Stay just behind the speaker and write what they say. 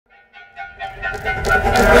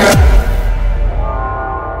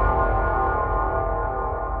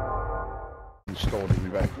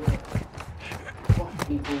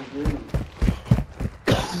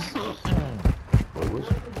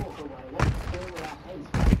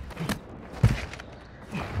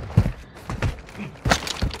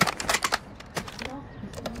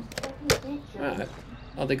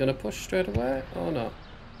Are they going to push straight away or not?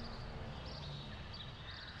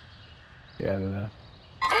 Yeah, they're there.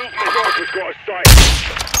 Rifle's got a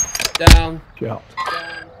sight. Down. Shot.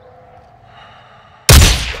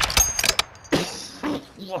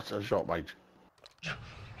 What a shot, mate. Is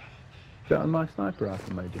that a nice sniper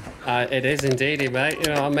rifle, Major? It is indeed, mate.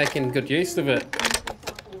 You know, I'm making good use of it.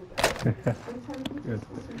 Good.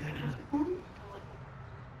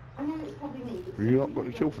 Have you not got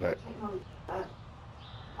any kill for that?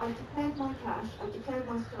 I've declared my cash, I've declared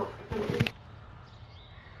my stock.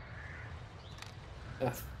 I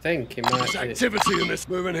think it might There's be. activity in this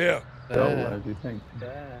moving here. Where do you think?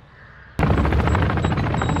 There.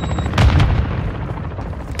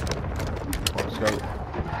 Let's go.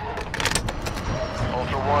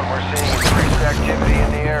 Ultra One, we're seeing increased activity in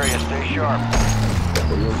the area. Stay sharp.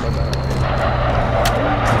 Well, you'll go that way.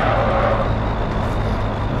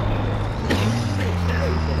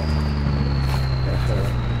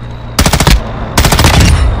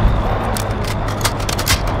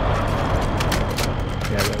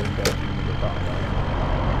 Yeah, they're engaging with the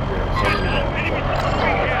battle.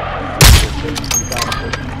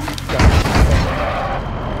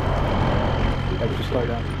 Hey, just slow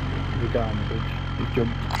down. The guy on the bridge. He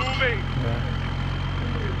jumped. Yeah.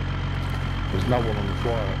 There's no one on the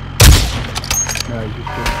flyer. No, he just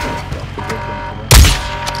jumped off the bridge onto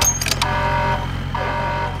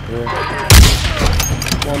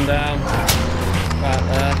One down. Right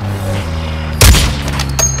there.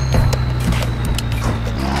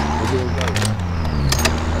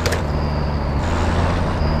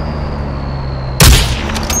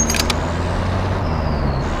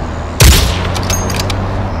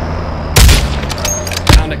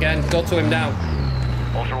 Down again. Go to him now.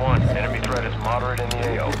 Ultra One, enemy threat is moderate in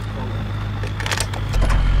the AO.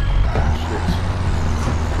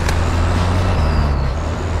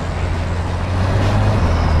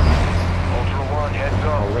 Ultra One, heads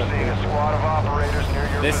up. We're seeing a squad of operators near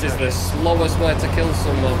your This is position. the slowest way to kill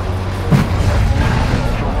someone.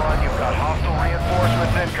 Ultra One, you've got hostile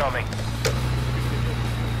reinforcements incoming.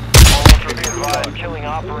 Ultra, be advised, killing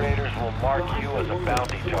operators will mark you as a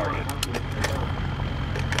bounty target.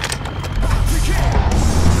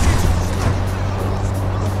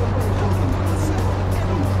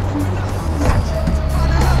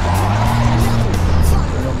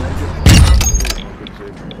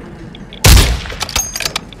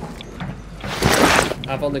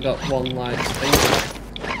 I've only got one light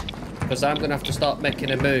speed. Because I'm going to have to start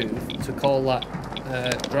making a move to call that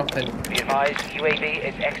dropping Be advised, UAV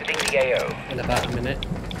is exiting the AO. in about a minute.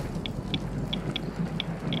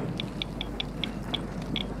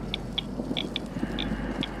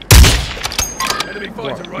 Enemy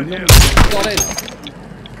fighter right here. Got him!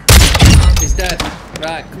 He's dead.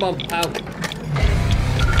 Right, come on, out.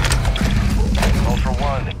 Ultra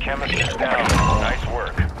One, the chemist is down. Nice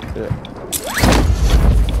work. Yeah.